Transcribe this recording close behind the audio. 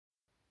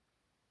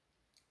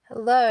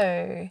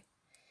Hello.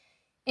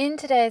 In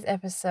today's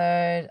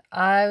episode,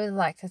 I would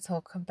like to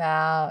talk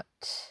about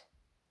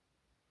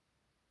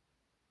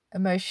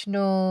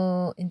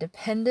emotional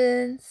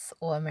independence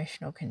or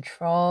emotional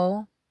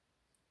control.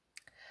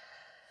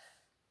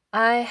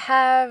 I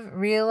have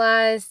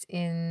realized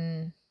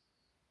in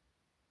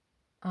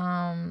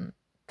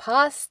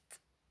past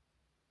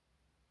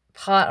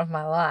part of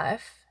my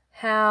life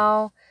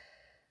how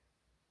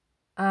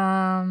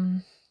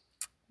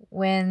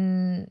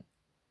when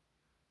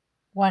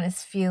one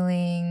is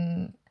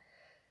feeling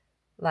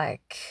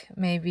like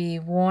maybe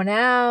worn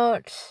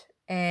out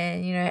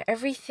and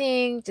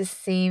everything just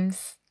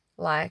seems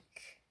like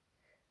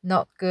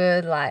not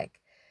good, like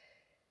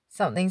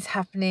something's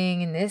happening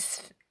in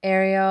this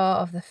area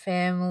of the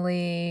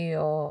family,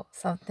 or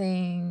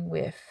something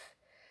with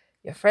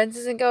your friends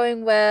isn't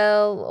going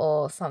well,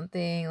 or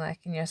something like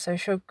in your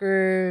social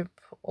group,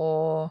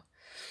 or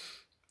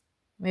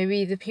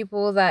maybe the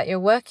people that you're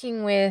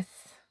working with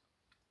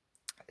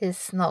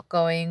is not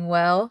going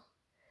well,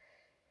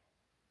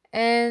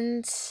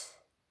 and it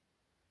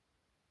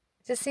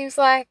just seems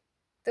like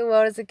the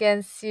world is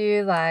against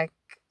you. Like,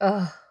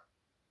 oh,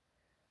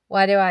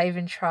 why do I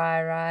even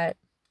try, right?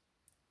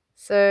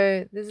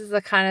 So this is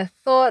the kind of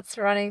thoughts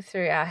running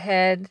through our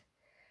head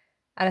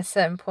at a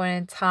certain point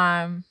in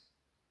time.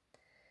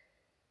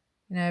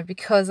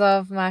 Because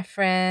of my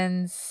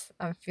friends,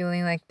 I'm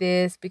feeling like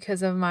this.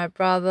 Because of my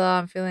brother,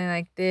 I'm feeling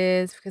like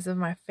this. Because of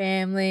my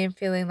family, I'm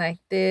feeling like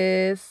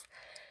this.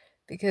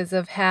 Because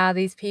of how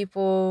these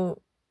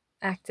people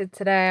acted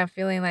today, I'm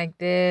feeling like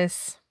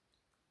this.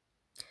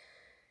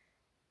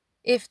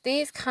 If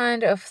these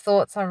kind of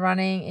thoughts are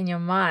running in your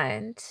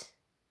mind,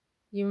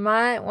 you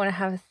might want to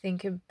have a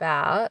think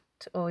about,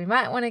 or you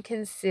might want to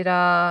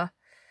consider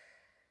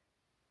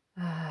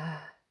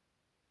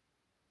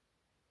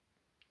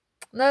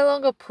no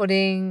longer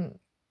putting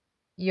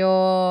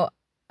your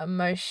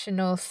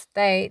emotional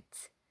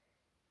state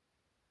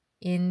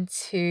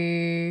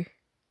into,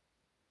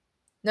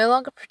 no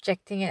longer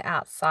projecting it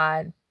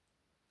outside.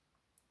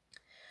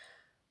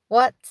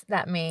 What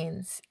that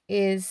means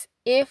is,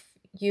 if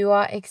you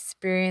are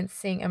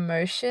experiencing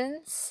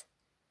emotions,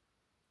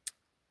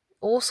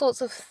 all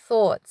sorts of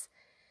thoughts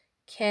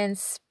can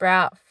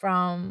sprout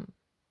from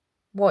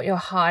what your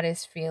heart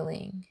is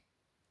feeling.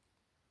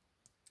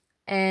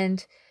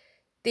 And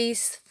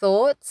these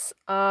thoughts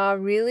are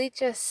really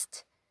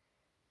just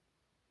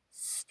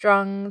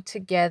strung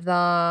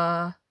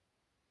together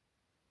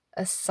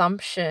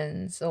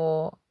assumptions,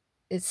 or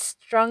it's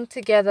strung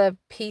together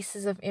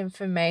pieces of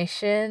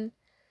information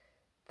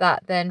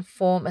that then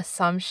form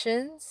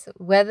assumptions.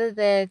 Whether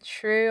they're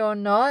true or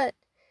not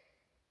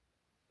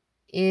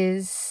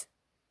is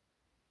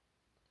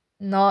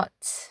not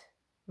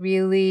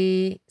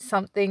really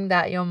something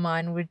that your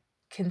mind would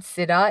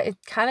consider. It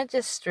kind of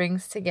just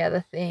strings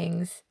together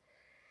things,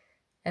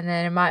 and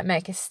then it might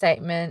make a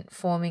statement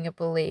forming a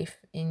belief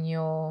in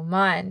your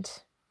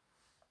mind.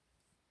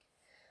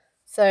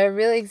 So a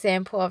real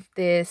example of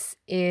this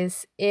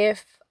is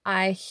if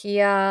I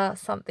hear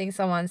something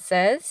someone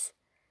says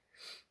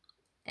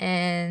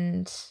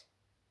and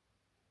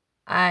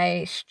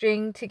I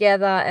string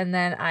together, and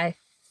then I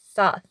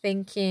start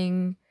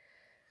thinking,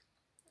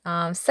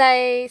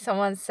 say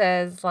someone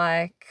says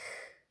like,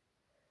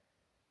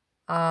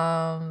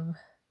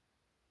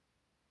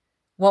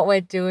 what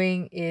we're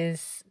doing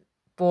is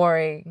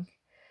boring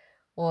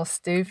or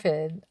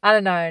stupid. I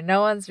don't know. No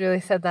one's really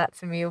said that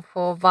to me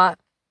before, but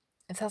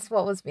if that's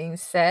what was being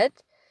said,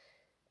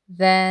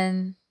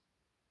 then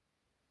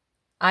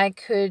I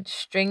could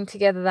string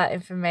together that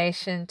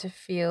information to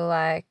feel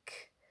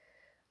like,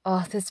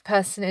 oh, this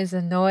person is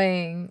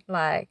annoying.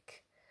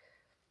 Like,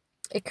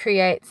 it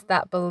creates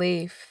that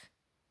belief.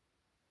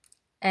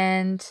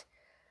 And,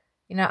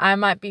 I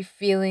might be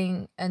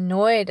feeling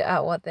annoyed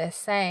at what they're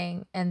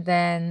saying. And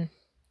then,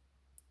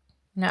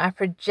 I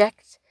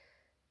project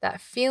that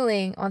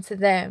feeling onto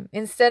them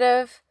instead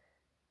of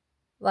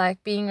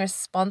like being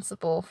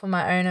responsible for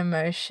my own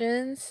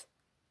emotions.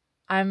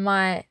 I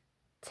might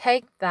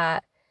take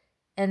that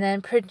and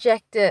then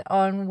project it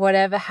on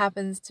whatever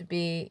happens to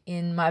be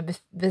in my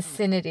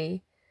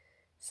vicinity.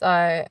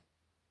 So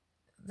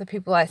the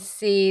people I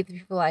see, the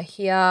people I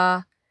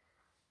hear,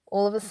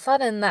 all of a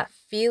sudden that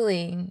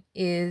feeling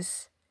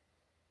is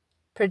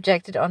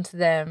projected onto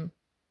them.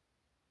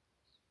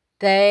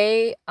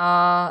 They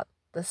are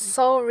the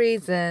sole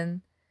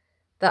reason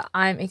that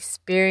I'm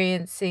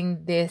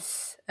experiencing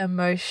this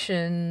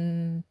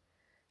emotional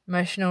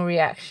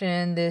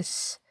reaction,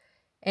 this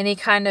any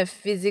kind of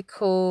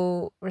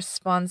physical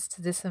response to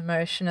this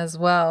emotion as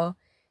well,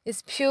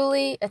 is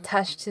purely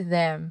attached to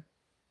them.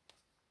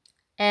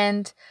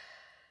 And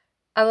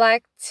I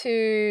like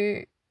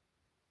to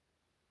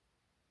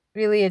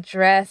really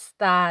address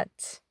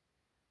that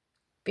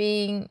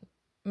being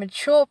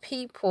mature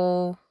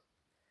people,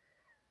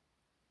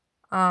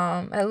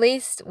 at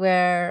least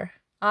where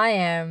I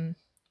am,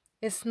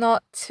 is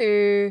not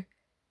to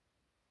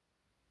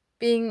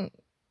being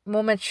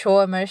more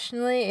mature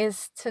emotionally,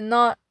 is to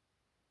not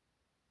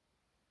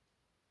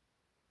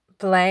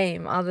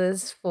blame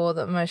others for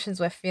the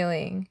emotions we're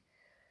feeling.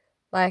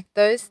 Like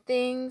those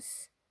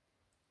things,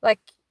 like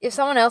if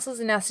someone else was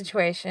in our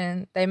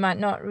situation, they might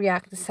not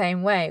react the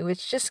same way,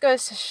 which just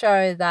goes to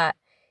show that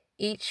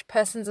each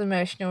person's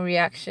emotional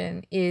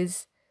reaction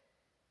is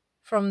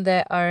from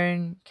their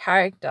own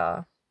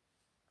character,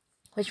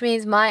 which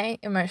means my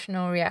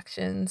emotional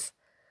reactions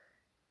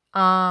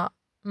are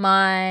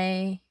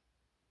my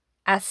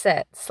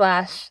asset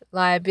 /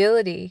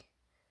 liability.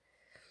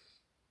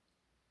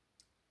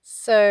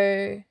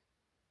 So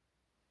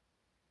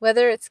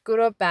whether it's good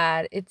or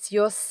bad, it's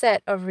your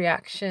set of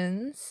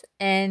reactions,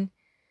 and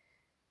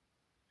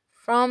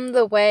from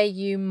the way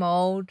you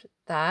mold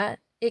that,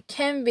 it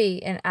can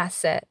be an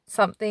asset,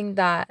 something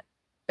that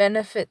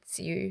benefits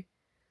you,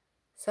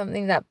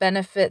 something that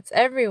benefits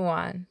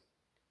everyone.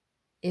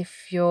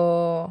 If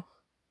your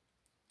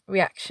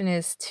reaction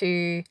is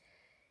to,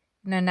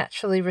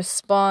 naturally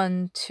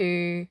respond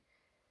to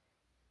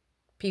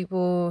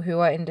people who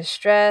are in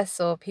distress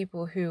or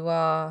people who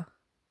are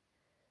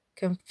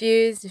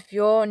confused, if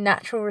your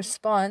natural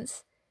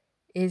response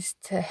is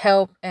to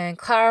help and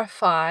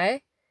clarify,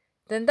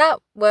 then that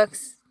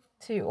works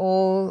to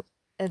all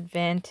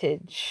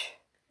advantage.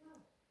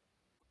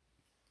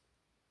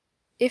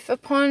 If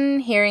upon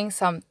hearing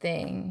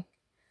something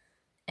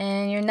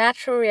and your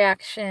natural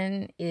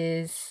reaction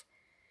is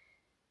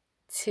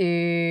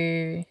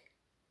to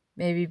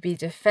maybe be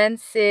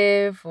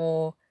defensive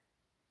or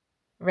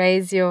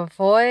raise your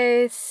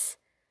voice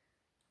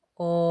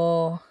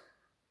or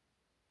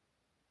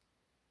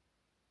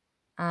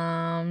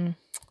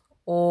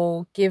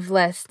give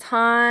less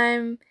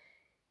time,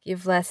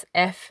 give less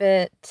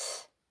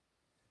effort,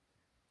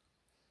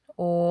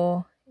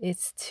 or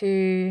it's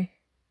to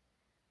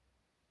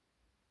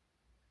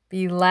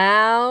be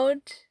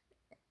loud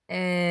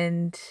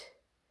and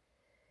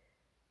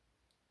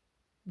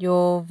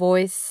your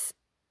voice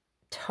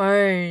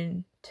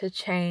tone to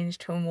change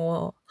to a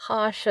more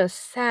harsher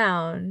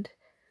sound,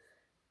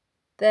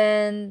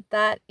 then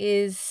that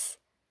is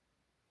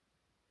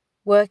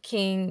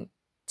working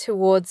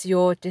towards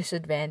your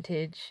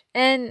disadvantage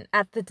and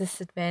at the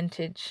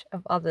disadvantage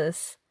of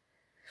others.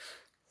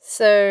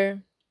 So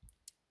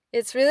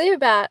it's really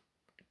about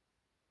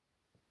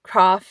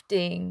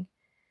crafting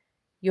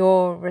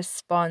your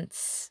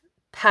response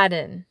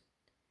pattern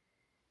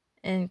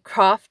and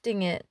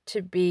crafting it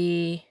to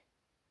be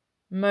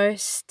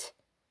most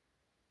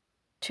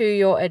to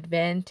your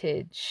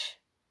advantage.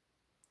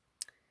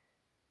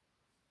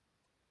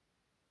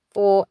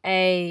 For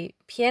a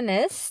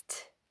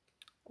pianist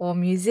or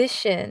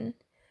musician,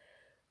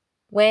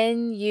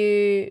 when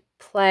you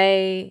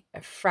play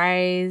a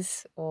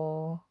phrase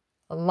or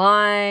a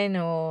line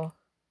or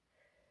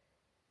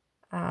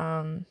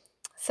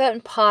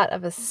certain part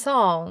of a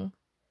song,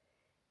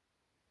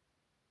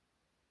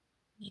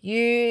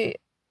 you,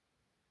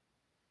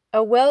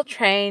 a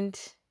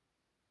well-trained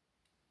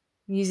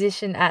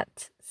musician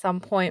at some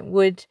point,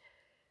 would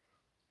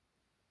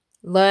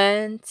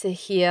learn to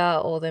hear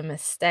all the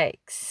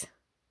mistakes.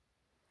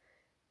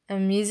 A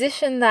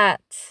musician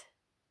that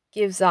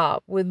gives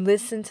up would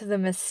listen to the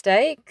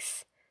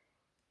mistakes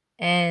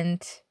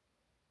and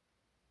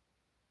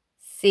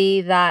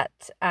see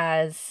that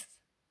as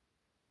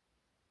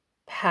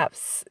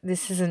perhaps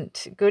this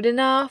isn't good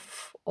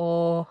enough,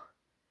 or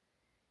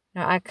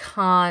no, I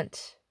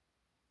can't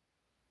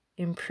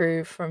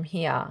improve from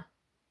here.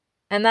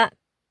 And that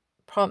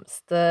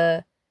prompts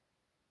the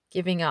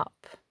giving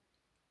up.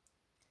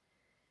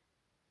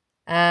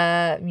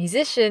 A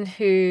musician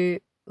who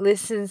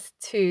listens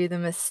to the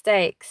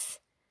mistakes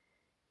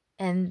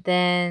and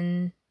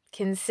then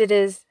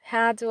considers,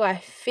 how do I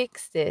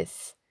fix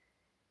this?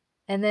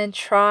 And then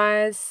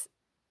tries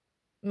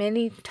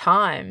many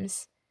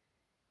times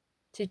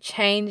to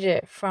change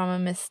it from a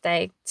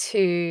mistake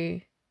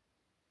to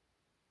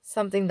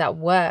something that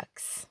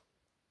works.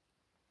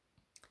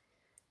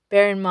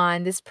 Bear in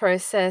mind, this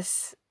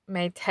process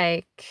may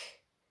take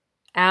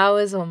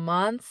hours or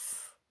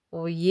months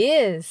or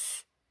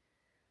years.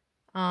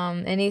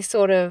 Any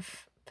sort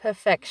of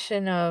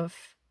perfection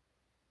of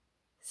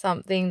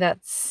something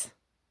that's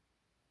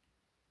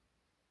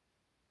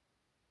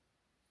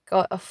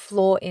got a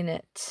flaw in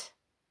it,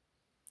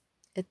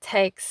 it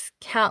takes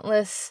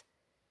countless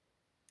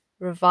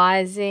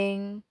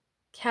revising,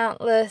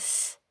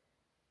 countless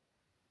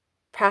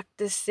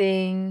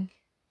practicing,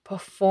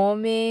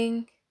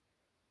 performing,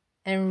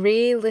 and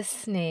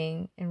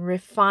re-listening and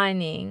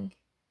refining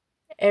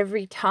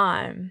every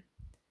time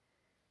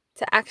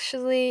to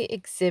actually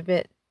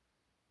exhibit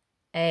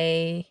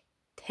a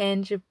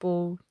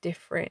tangible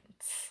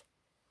difference.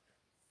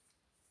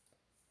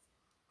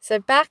 So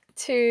back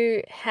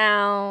to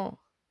how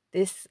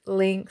this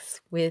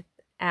links with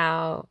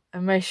our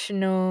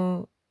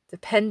emotional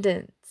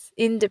dependence,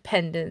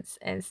 independence,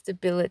 and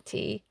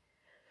stability.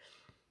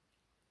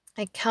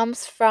 It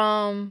comes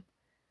from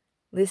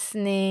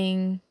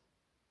listening.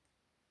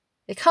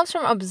 It comes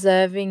from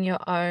observing your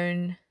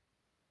own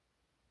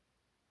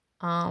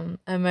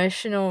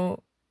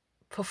emotional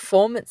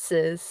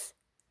performances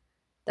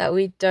that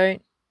we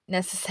don't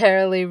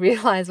necessarily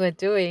realize we're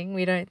doing.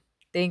 We don't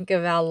think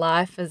of our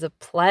life as a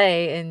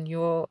play and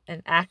you're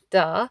an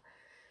actor.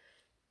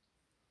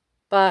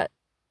 But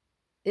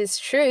it's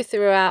true,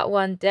 throughout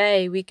one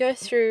day, we go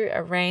through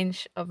a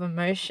range of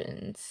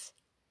emotions.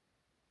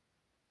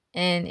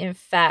 And in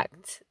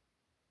fact,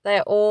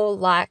 they're all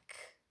like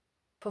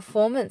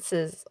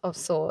performances of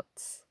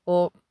sorts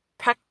or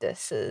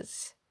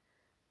practices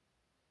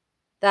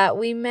that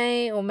we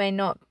may or may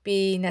not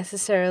be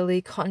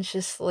necessarily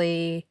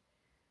consciously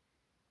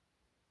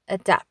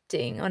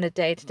adapting on a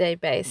day-to-day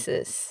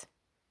basis.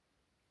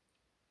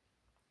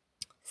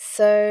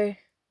 So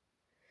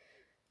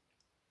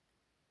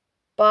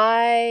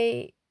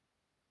by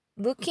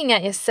looking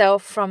at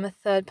yourself from a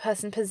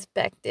third-person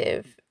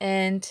perspective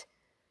and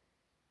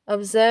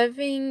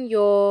observing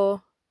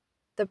the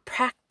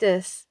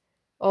practice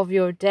of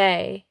your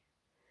day,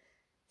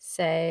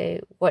 say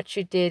what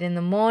you did in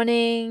the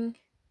morning,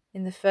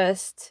 in the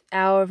first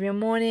hour of your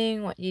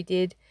morning, what you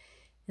did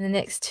in the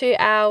next 2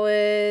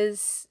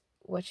 hours,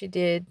 what you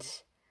did,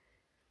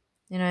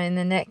 in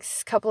the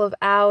next couple of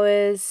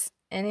hours.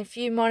 And if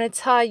you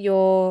monitor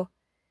your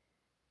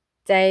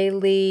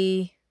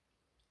daily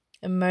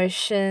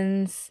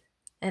emotions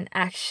and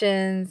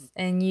actions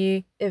and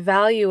you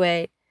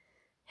evaluate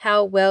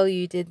how well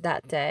you did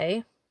that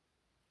day,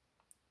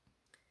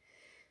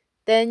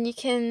 then you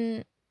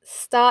can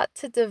start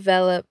to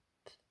develop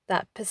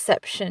that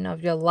perception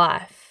of your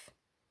life.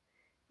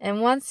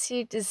 And once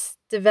you just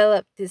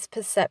develop this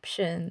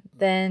perception,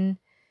 then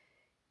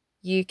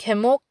you can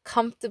more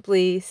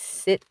comfortably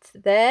sit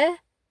there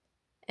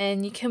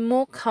and you can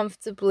more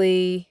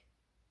comfortably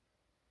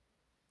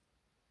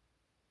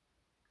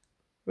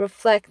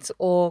reflect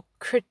or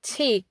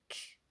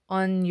critique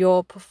on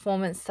your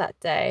performance that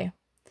day.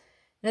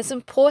 And it's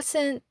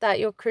important that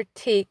your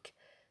critique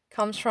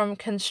comes from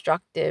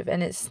constructive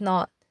and it's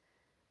not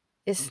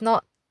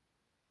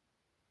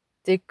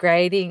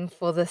degrading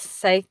for the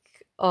sake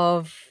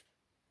of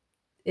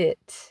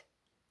it.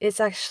 It's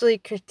actually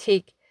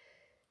critique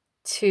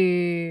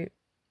to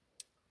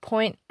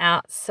point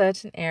out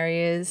certain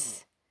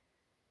areas,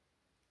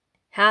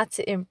 how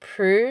to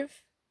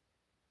improve,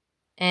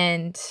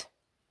 and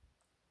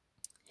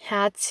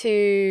how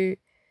to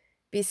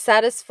be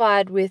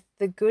satisfied with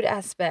the good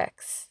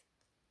aspects,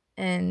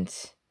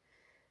 and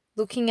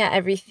looking at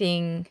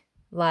everything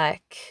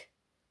like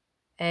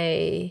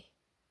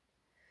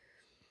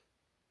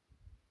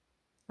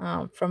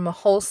from a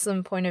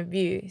wholesome point of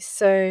view.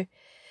 So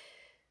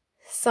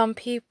some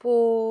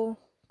people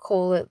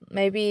call it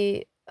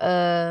maybe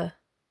a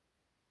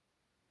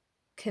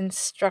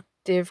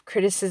constructive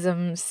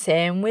criticism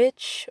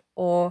sandwich,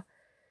 or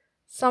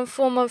some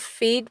form of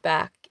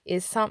feedback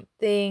is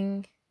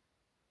something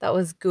that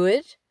was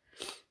good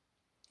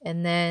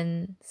and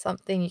then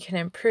something you can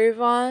improve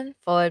on,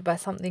 followed by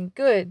something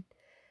good.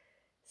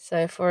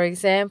 So for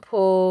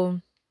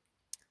example,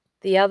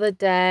 the other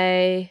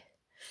day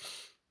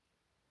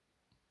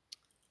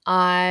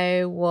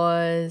I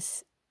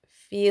was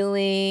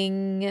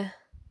feeling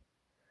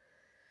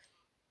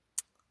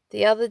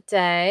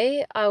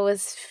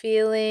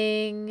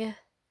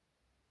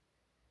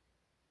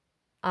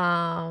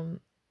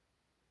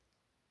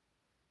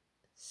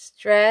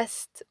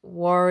stressed,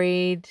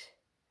 worried,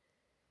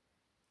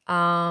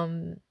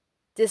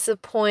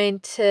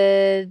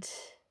 disappointed,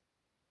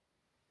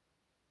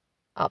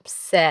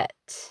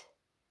 upset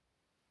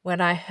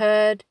when I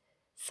heard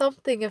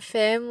something a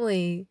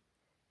family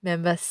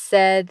member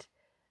said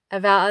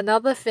about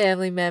another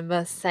family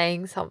member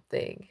saying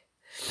something.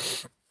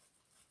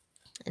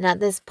 And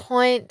at this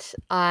point,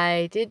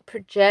 I did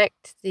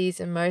project these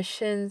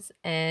emotions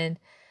and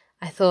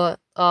I thought,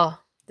 oh,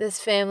 this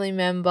family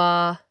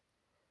member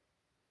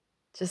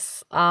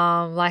just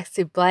likes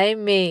to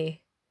blame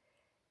me.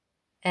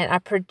 And I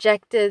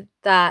projected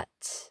that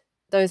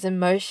those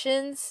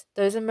emotions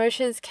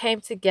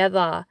came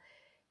together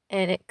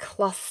and it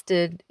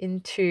clustered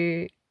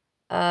into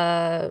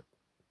a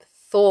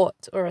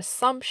thought or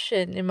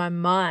assumption in my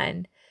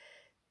mind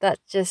that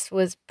just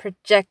was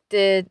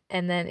projected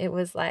and then it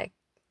was like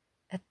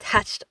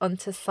attached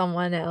onto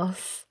someone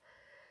else.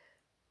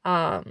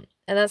 And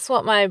that's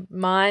what my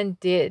mind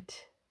did.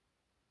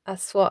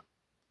 That's what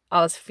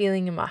I was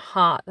feeling in my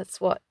heart.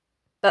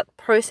 That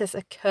process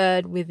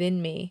occurred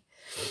within me.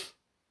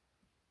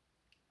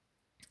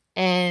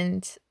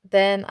 And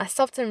then I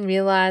stopped and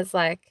realized,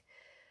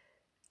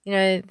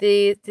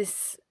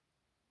 this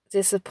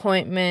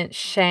disappointment,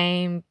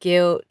 shame,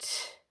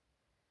 guilt,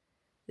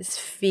 this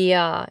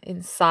fear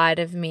inside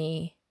of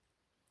me,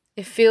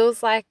 it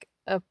feels like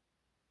a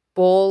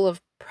ball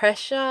of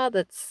pressure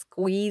that's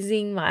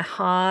squeezing my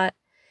heart,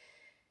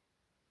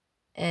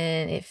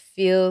 and it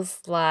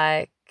feels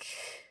like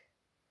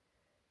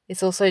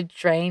it's also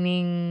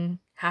draining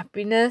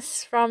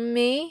happiness from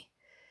me.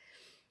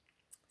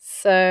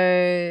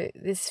 So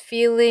this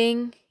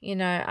feeling,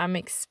 I'm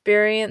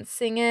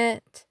experiencing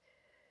it,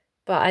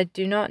 but I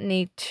do not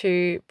need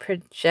to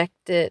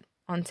project it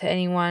onto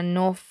anyone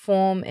nor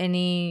form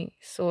any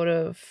sort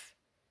of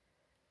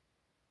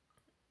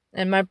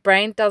And my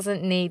brain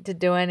doesn't need to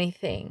do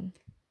anything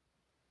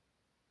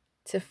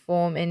to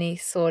form any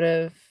sort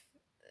of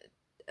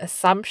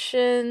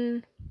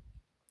assumption.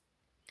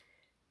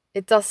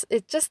 It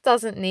just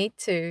doesn't need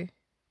to.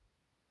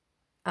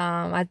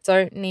 I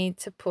don't need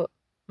to put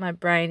my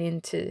brain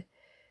into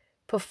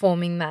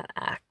performing that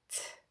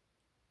act.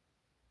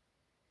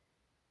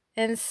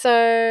 And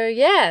so,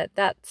 yeah,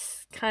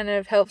 that's kind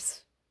of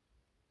helps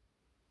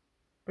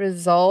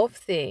resolve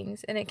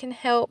things, and it can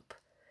help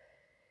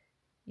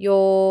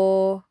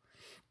your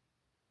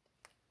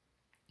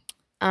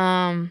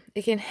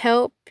it can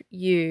help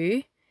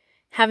you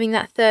having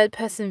that third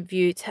person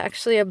view to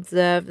actually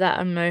observe that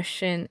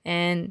emotion,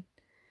 and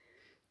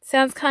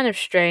sounds kind of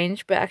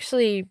strange, but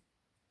actually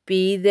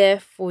be there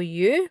for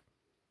you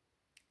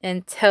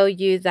and tell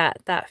you that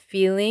that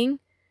feeling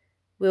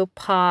will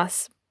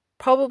pass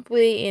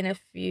probably in a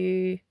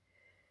few,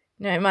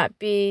 it might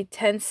be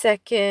 10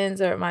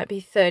 seconds or it might be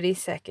 30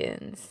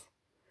 seconds.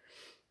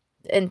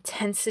 The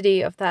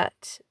intensity of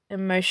that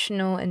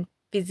emotional and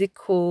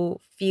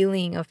physical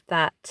feeling of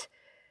that,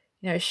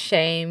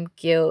 shame,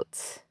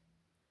 guilt,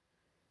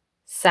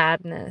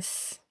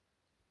 sadness.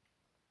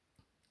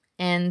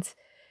 And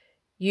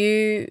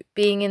you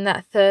being in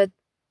that third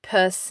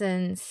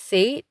person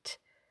seat,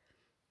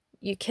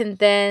 you can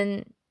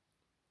then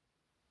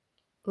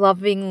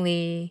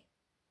lovingly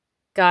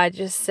guide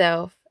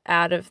yourself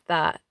out of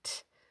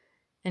that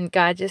and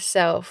guide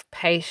yourself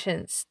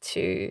patience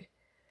to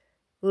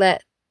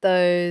let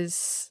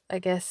those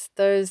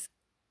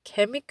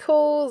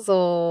chemicals,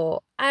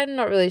 or I'm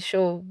not really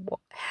sure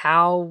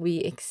how we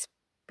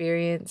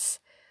experience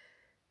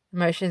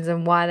emotions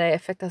and why they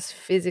affect us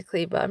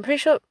physically, but I'm pretty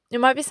sure it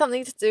might be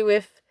something to do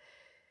with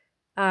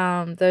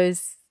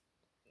those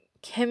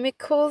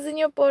chemicals in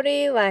your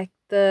body, like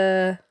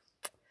I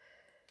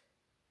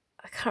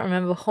can't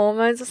remember,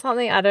 hormones or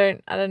something. I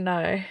don't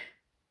know.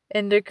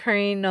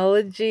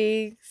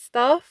 Endocrinology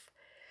stuff.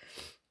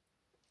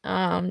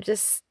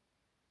 Just,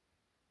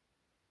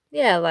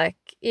 yeah, like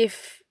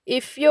if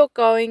you're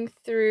going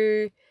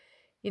through,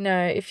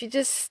 if you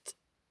just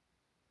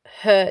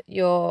hurt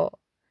your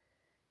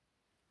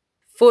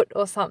foot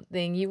or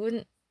something, you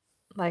wouldn't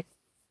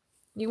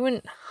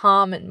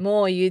harm it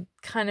more. You'd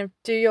kind of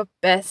do your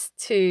best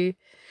to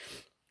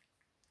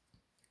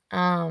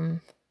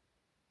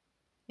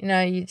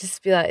you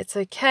just be like, it's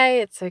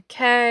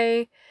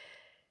okay.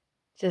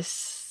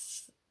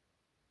 Just,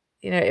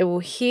 it will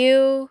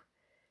heal.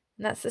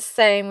 And that's the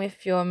same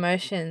with your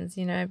emotions,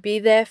 be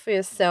there for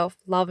yourself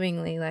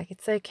lovingly. Like,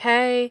 it's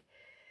okay.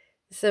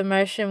 This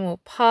emotion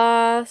will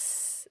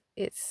pass.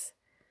 It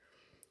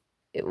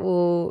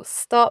will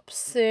stop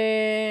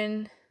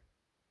soon.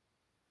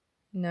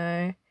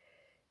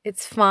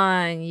 It's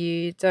fine.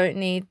 You don't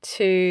need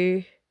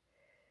to,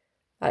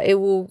 it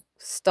will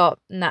stop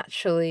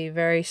naturally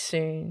very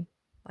soon.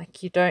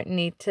 Like, you don't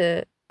need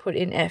to put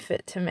in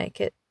effort to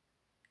make it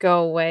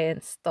go away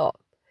and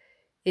stop.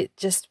 It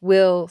just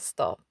will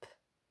stop,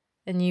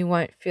 and you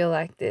won't feel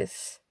like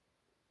this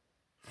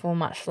for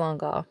much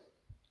longer.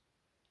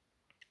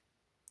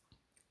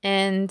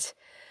 And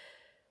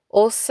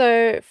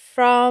also,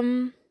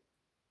 from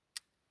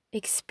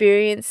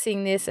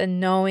experiencing this and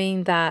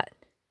knowing that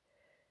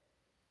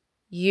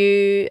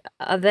you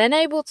are then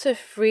able to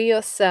free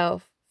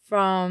yourself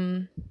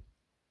from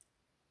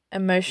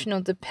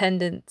emotional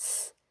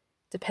dependencies.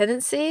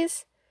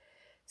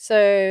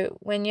 So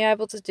when you're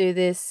able to do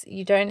this,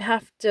 you don't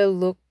have to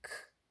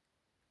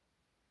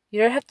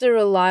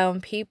rely on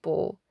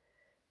people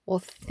or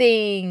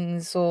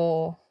things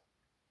or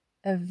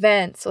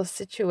events or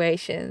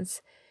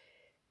situations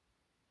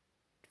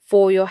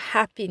for your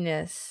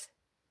happiness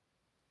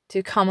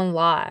to come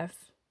alive.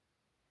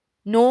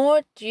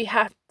 Nor do you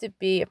have to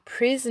be a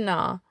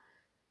prisoner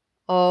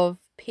of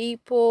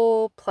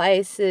people,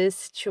 places,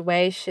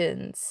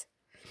 situations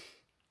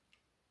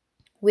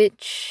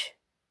which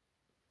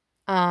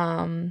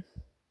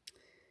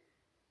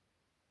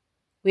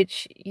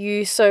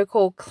you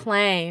so-called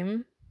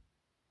claim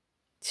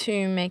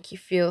to make you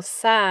feel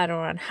sad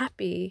or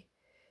unhappy,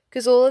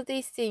 because all of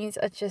these things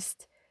are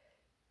just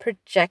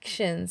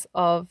projections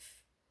of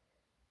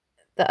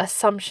the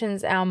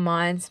assumptions our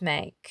minds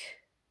make.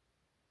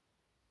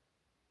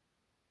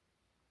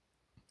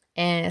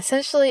 And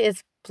essentially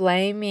it's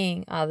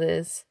blaming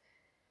others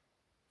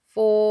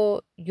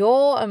for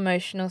your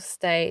emotional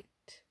state,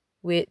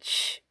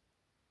 which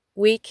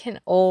we can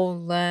all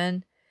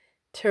learn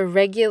to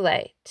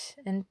regulate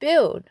and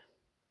build.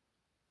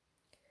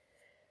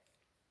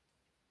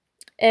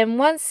 And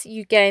once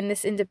you gain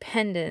this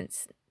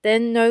independence,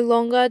 then no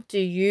longer do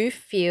you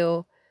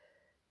feel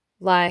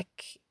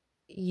like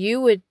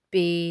you would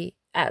be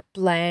at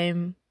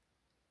blame,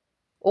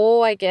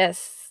 or I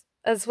guess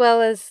as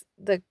well as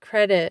the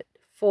credit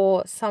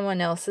for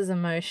someone else's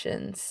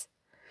emotions.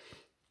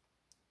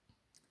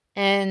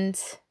 And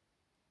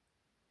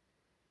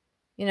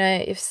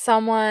if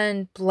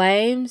someone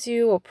blames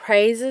you or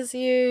praises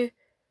you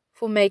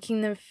for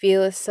making them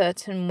feel a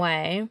certain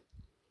way,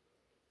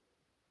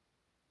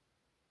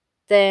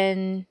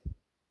 then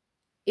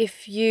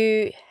if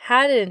you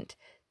hadn't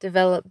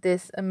developed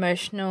this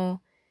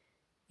emotional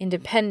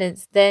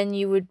independence, then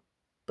you would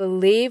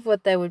believe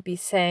what they would be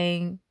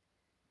saying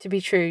to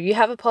be true. You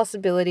have a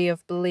possibility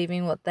of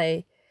believing what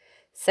they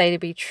say to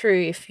be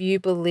true if you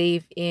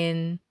believe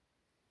in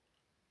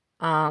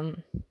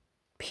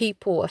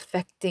people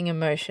affecting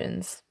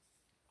emotions.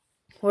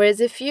 Whereas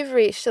if you've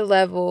reached a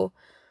level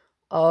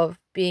of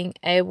being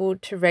able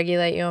to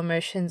regulate your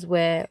emotions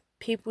where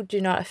people do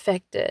not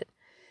affect it,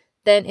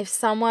 then if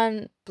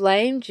someone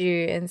blamed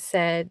you and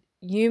said,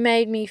 you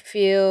made me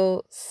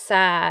feel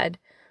sad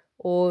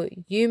or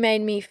you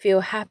made me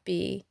feel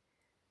happy,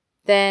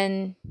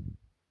 then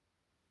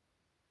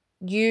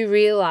you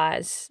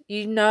realize,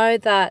 you know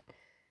that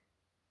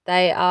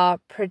they are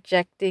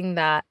projecting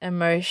that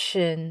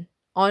emotion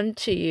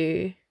onto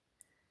you,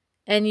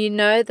 and you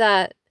know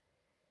that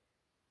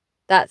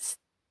that's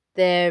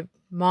their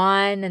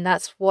mind and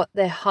that's what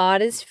their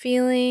heart is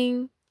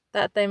feeling,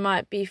 that they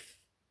might be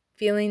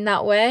feeling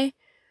that way.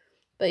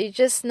 But you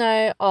just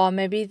know, oh,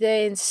 maybe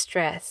they're in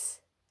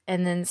stress.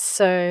 And then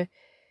so,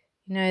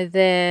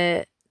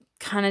 they're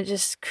kind of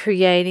just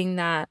creating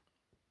that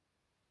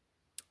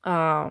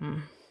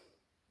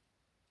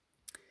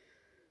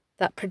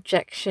that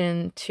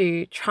projection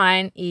to try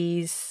and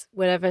ease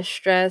whatever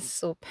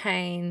stress or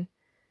pain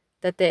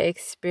that they're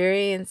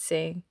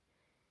experiencing.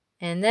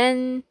 And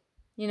then,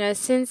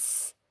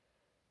 since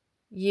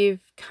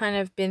you've kind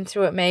of been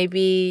through it,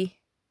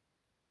 maybe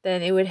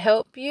then it would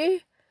help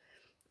you.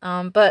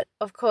 But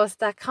of course,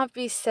 that can't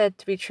be said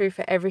to be true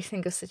for every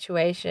single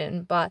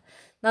situation. But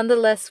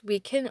nonetheless, we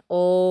can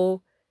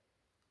all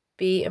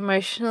be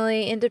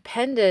emotionally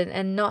independent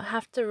and not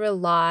have to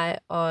rely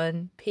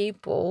on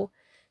people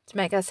to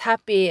make us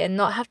happy and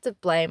not have to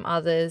blame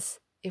others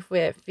if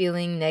we're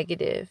feeling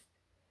negative.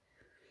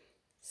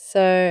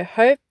 So,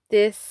 hope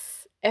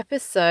this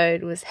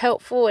episode was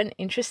helpful and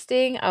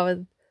interesting. I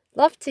would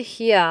love to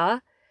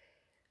hear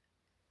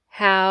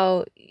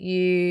how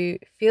you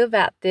feel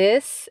about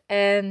this,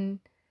 and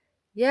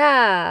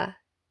yeah,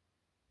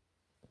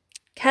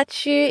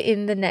 catch you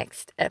in the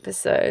next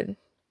episode.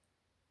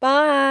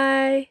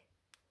 Bye.